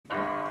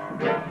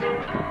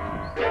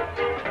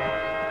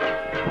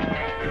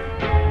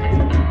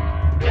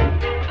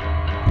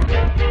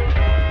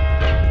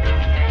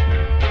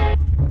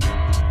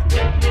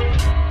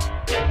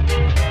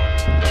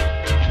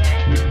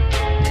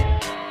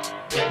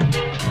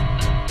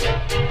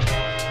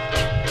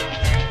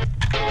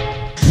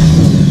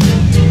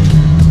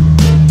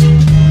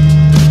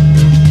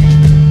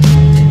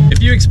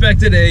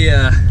expected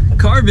a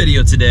car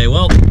video today.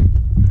 Well,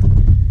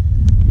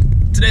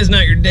 today's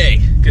not your day,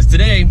 because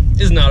today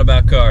is not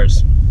about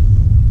cars.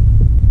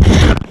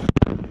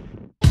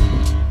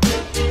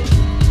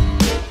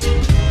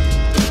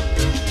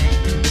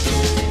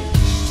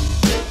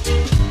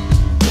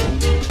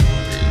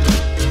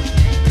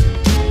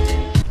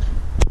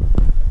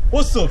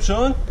 What's up,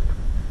 Sean?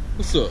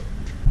 What's up?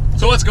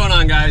 So what's going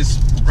on, guys?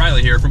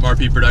 Riley here from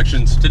RP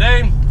Productions.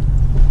 Today,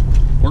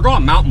 we're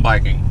going mountain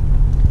biking.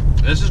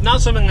 This is not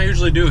something I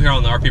usually do here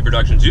on the RP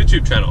Productions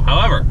YouTube channel.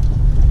 However,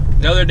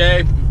 the other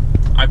day,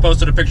 I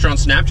posted a picture on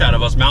Snapchat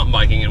of us mountain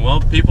biking, and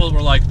well, people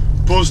were like,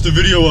 post a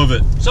video of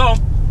it. So,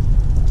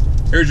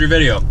 here's your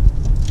video.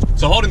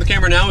 So holding the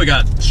camera now, we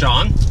got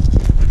Sean.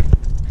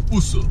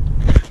 What's up?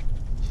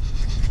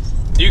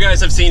 You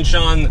guys have seen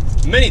Sean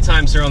many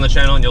times here on the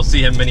channel, and you'll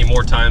see him many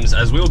more times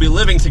as we will be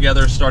living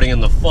together starting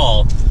in the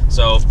fall.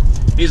 So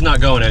he's not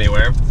going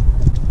anywhere.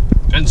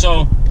 And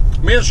so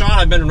me and Sean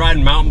have been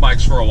riding mountain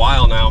bikes for a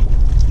while now.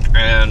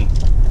 And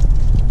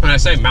when I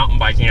say mountain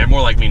biking, I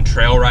more like mean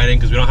trail riding,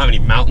 because we don't have any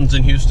mountains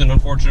in Houston,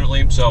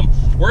 unfortunately. So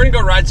we're gonna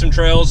go ride some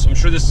trails. I'm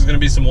sure this is gonna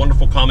be some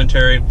wonderful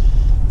commentary.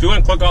 If you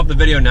want to click off the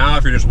video now,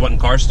 if you're just wanting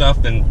car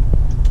stuff, then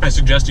I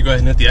suggest you go ahead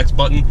and hit the X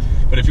button.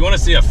 But if you want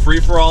to see a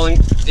free-for-all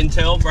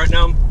entail right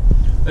now,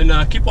 then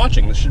keep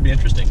watching. This should be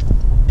interesting.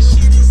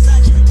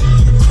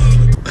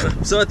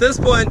 So at this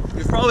point,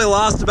 we've probably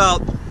lost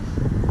about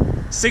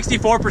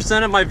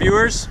 64% of my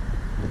viewers.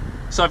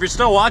 So if you're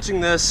still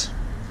watching this,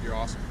 you're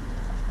awesome.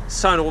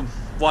 It's time to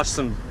watch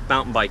some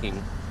mountain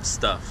biking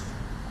stuff.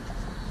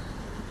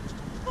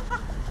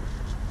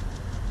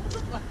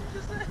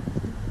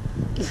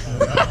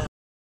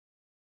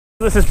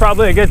 This is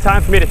probably a good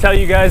time for me to tell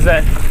you guys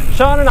that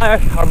Sean and I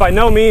are by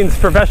no means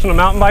professional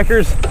mountain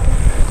bikers.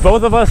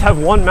 Both of us have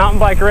one mountain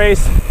bike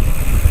race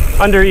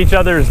under each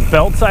other's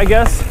belts, I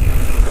guess.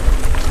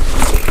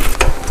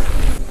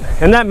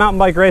 And that mountain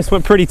bike race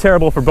went pretty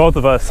terrible for both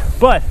of us,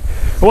 but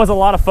it was a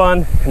lot of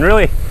fun and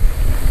really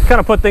kind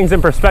of put things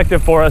in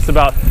perspective for us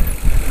about,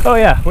 oh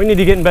yeah, we need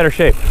to get in better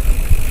shape.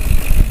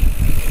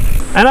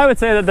 And I would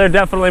say that they're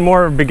definitely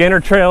more beginner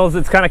trails.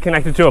 It's kind of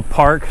connected to a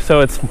park,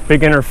 so it's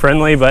beginner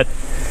friendly, but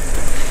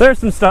there's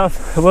some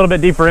stuff a little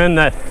bit deeper in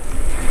that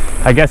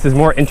I guess is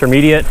more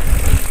intermediate,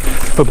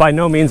 but by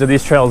no means are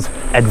these trails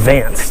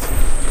advanced.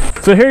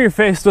 So here you're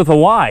faced with a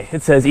Y.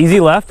 It says easy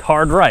left,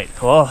 hard right.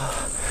 Well,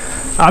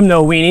 I'm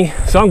no weenie,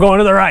 so I'm going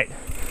to the right.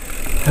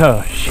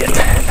 Oh shit.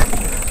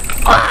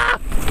 Ah!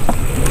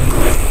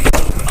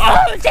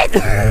 Oh shit!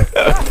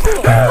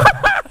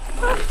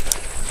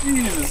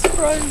 Jesus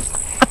Christ.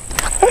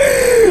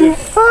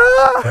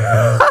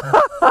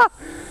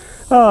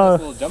 Oh. Nice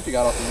little jump you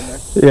got off the end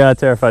there. Yeah, it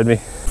terrified me.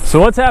 So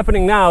what's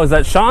happening now is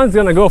that Sean's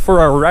gonna go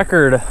for a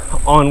record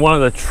on one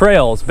of the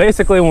trails.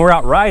 Basically, when we're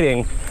out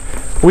riding,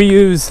 we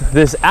use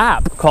this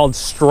app called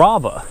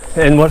Strava.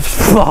 And what,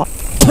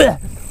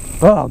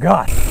 oh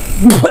God.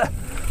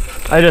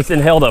 I just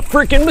inhaled a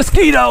freaking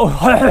mosquito.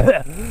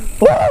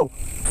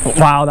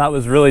 Wow, that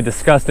was really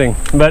disgusting.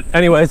 But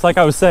anyways, like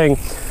I was saying,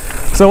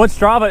 so what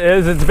Strava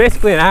is, it's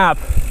basically an app,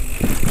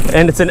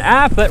 and it's an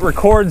app that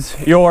records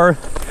your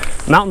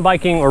mountain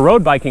biking or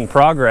road biking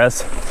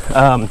progress.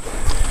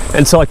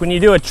 And so like when you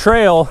do a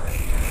trail,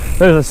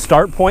 there's a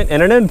start point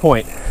and an end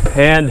point.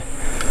 And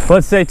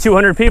let's say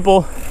 200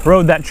 people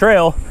rode that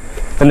trail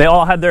and they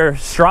all had their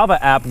Strava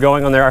app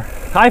going on their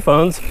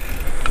iPhones,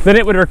 then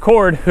it would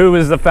record who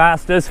was the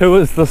fastest, who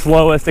was the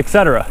slowest,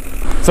 etc.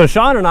 So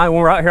Sean and I, when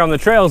we're out here on the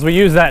trails, we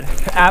use that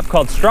app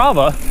called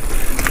Strava,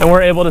 and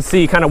we're able to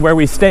see kind of where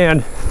we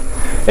stand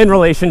in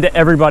relation to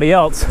everybody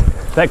else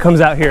that comes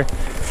out here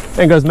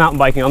and goes mountain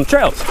biking on the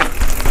trails.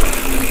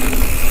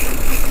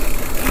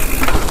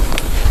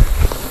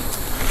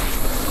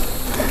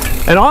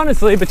 And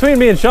honestly, between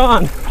me and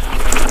Sean,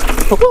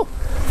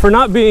 for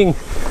not being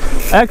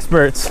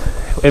experts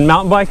in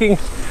mountain biking,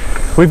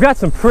 we've got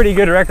some pretty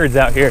good records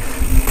out here.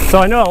 So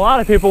I know a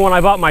lot of people, when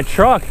I bought my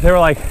truck, they were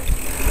like,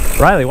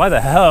 Riley, why the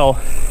hell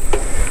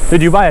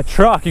did you buy a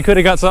truck? You could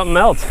have got something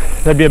else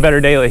that'd be a better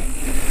daily.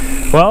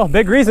 Well,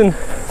 big reason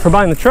for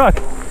buying the truck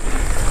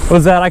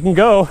was that I can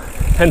go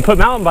and put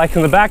mountain bikes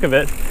in the back of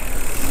it.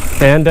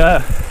 And,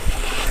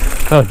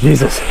 oh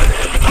Jesus.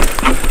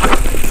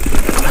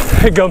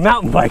 Go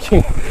mountain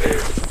biking.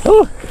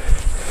 Woo.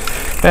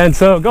 And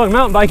so going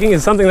mountain biking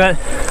is something that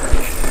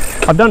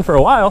I've done for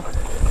a while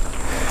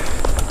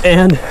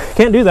and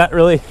can't do that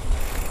really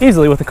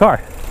easily with the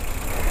car.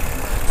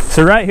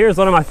 So right here is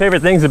one of my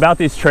favorite things about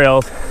these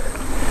trails.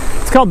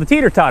 It's called the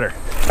teeter-totter.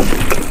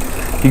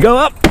 You go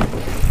up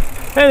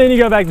and then you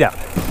go back down.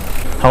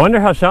 I wonder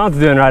how Sean's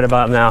doing right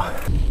about now.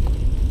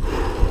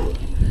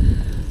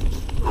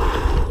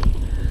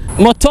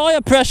 My tyre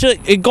pressure,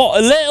 it got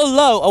a little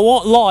low, I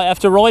won't lie,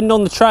 after riding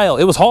on the trail.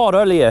 It was hard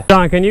earlier.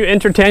 Sean, can you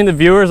entertain the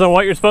viewers on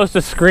what you're supposed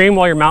to scream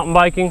while you're mountain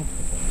biking?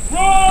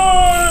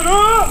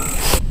 Rider!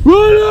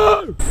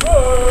 Rider!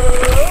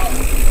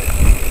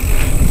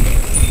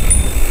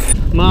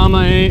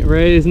 Mama ain't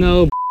raised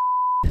no.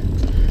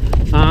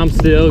 I'm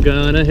still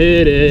gonna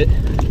hit it.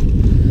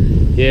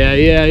 Yeah,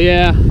 yeah,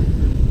 yeah.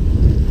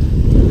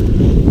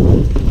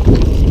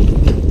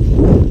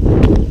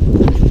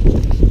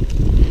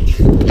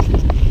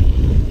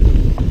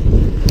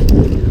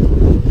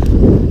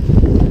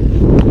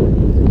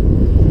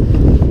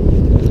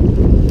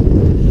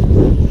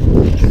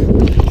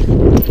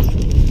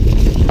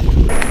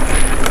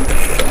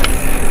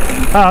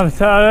 I'm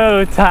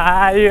so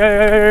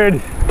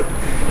tired.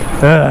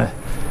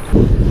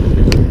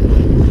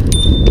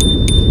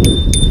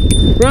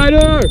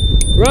 Ryder!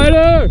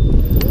 Ryder!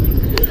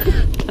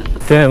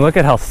 Damn, look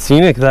at how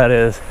scenic that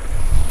is.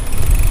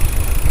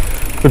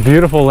 The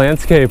beautiful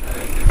landscape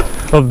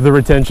of the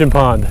retention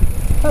pond.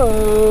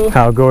 Hello.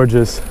 How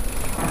gorgeous.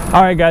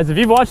 All right, guys, if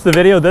you've watched the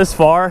video this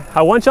far,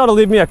 I want y'all to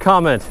leave me a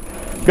comment.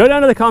 Go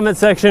down to the comment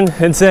section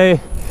and say,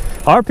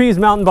 RP's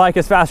mountain bike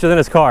is faster than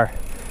his car.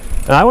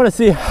 And I want to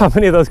see how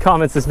many of those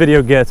comments this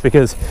video gets,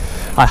 because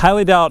I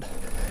highly doubt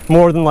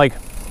more than like,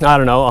 I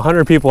don't know,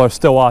 100 people are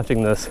still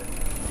watching this.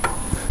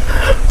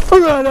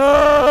 Run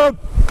up!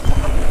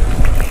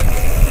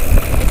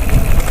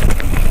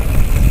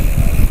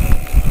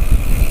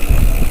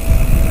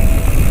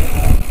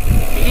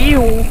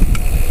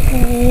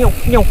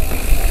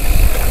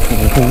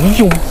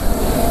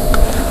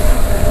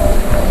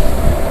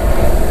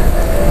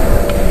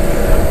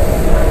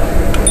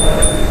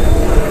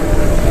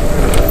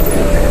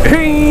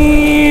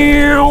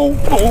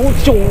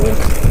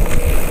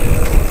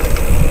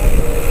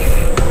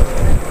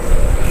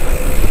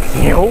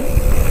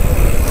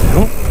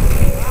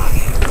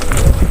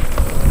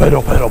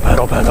 Pedal, pedal,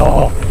 pedal,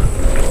 pedal.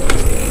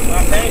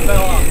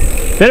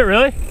 Did it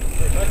really?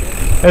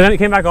 And then it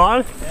came back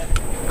on? Yeah.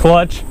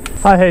 Clutch.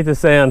 I hate the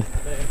sand.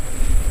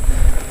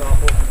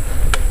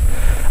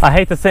 I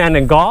hate the sand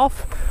in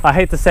golf. I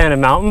hate the sand in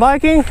mountain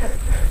biking.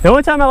 The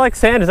only time I like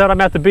sand is when I'm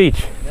at the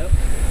beach. Yep.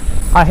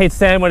 I hate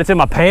sand when it's in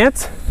my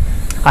pants.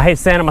 I hate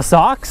sand in my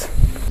socks.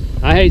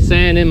 I hate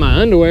sand in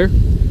my underwear.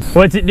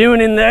 What's it doing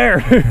in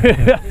there?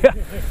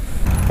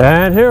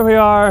 And here we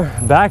are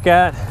back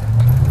at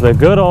the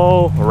good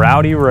old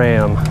Rowdy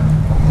Ram.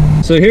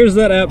 So here's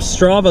that app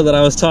Strava that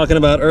I was talking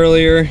about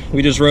earlier.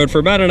 We just rode for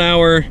about an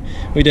hour.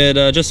 We did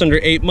just under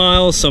 8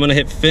 miles, so I'm gonna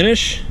hit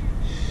finish.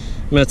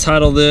 I'm gonna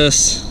title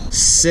this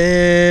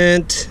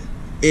Sent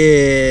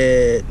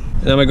It.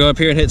 And I'm gonna go up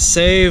here and hit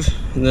save,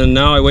 and then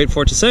now I wait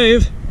for it to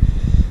save.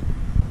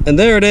 And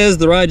there it is,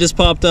 the ride just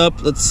popped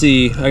up. Let's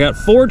see, I got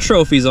 4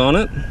 trophies on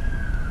it.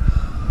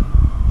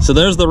 So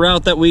there's the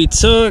route that we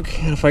took.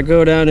 And if I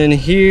go down in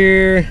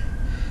here,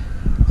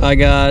 I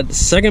got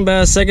second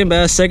best, second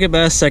best, second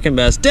best, second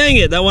best. Dang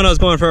it, that one I was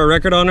going for a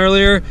record on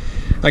earlier.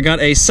 I got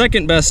a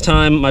second best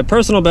time. My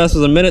personal best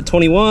was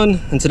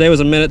 1:21, and today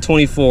was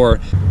 1:24.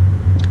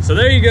 So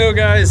there you go,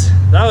 guys.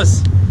 That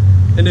was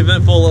an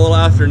eventful little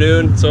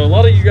afternoon. So a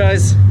lot of you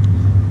guys,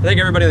 I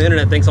think everybody on the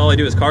internet thinks all I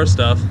do is car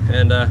stuff.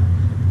 And I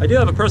do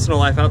have a personal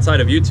life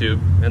outside of YouTube,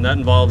 and that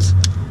involves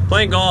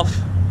playing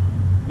golf,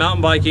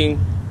 mountain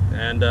biking,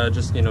 and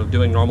just, you know,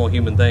 doing normal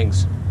human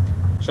things.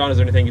 Sean, is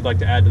there anything you'd like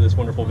to add to this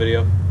wonderful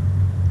video?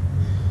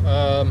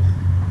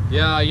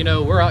 Yeah, you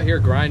know, we're out here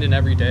grinding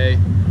every day,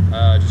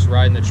 just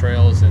riding the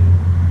trails, and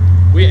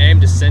we aim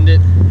to send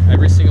it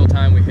every single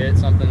time we hit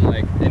something,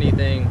 like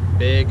anything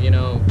big, you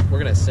know, we're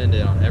gonna send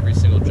it on every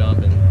single jump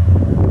and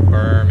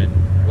berm and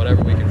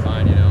whatever we can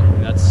find, you know.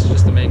 And that's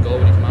just the main goal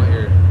when you come out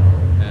here,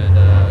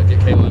 and get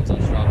KOMs on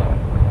Strava.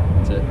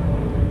 That's it.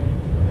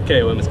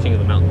 KOM is king of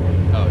the mountain.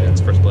 Oh yeah,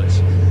 it's first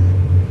place.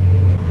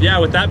 Yeah,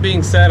 with that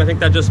being said, I think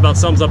that just about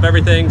sums up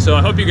everything. So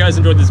I hope you guys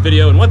enjoyed this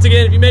video. And once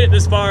again, if you made it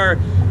this far,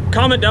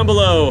 comment down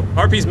below,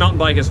 RP's mountain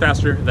bike is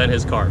faster than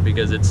his car,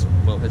 because it's,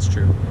 well, it's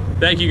true.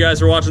 Thank you guys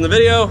for watching the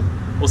video.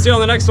 We'll see you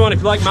on the next one. If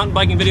you like mountain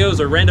biking videos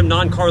or random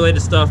non-car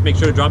related stuff, make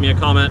sure to drop me a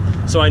comment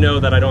so I know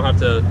that I don't have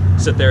to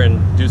sit there and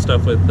do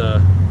stuff with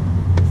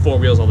 4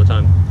 wheels all the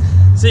time.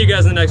 See you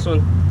guys in the next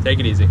one. Take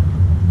it easy.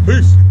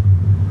 Peace.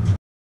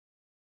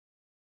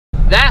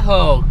 That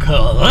hoe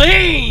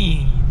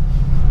clean.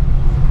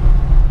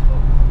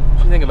 What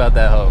do you think about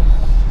that hoe?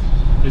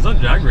 He's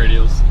on Jag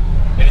radios,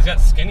 and he's got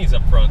skinnies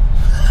up front.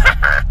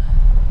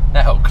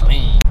 That hoe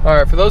clean. All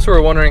right, for those who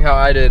are wondering how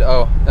I did,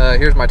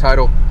 here's my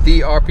title.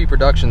 The RP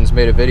Productions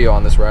made a video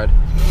on this ride.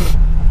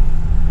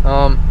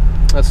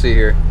 Let's see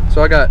here.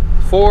 So I got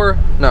 3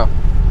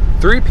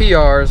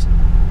 PRs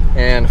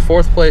and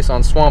 4th place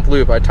on Swamp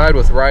Loop. I tied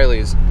with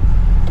Riley's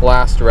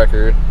last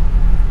record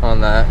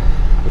on that,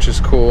 which is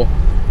cool.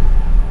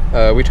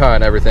 We tie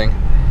on everything.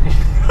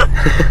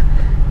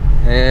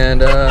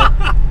 And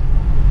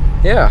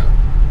yeah,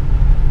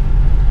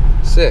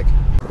 sick.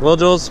 Well,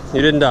 Jules,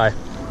 you didn't die.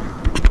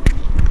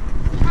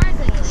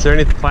 Is there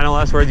any final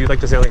last words you'd like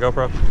to say on the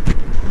GoPro?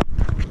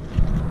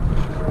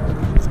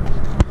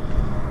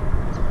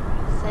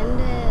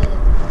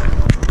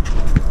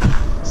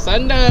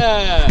 Send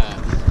it.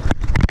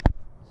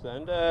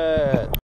 Send it.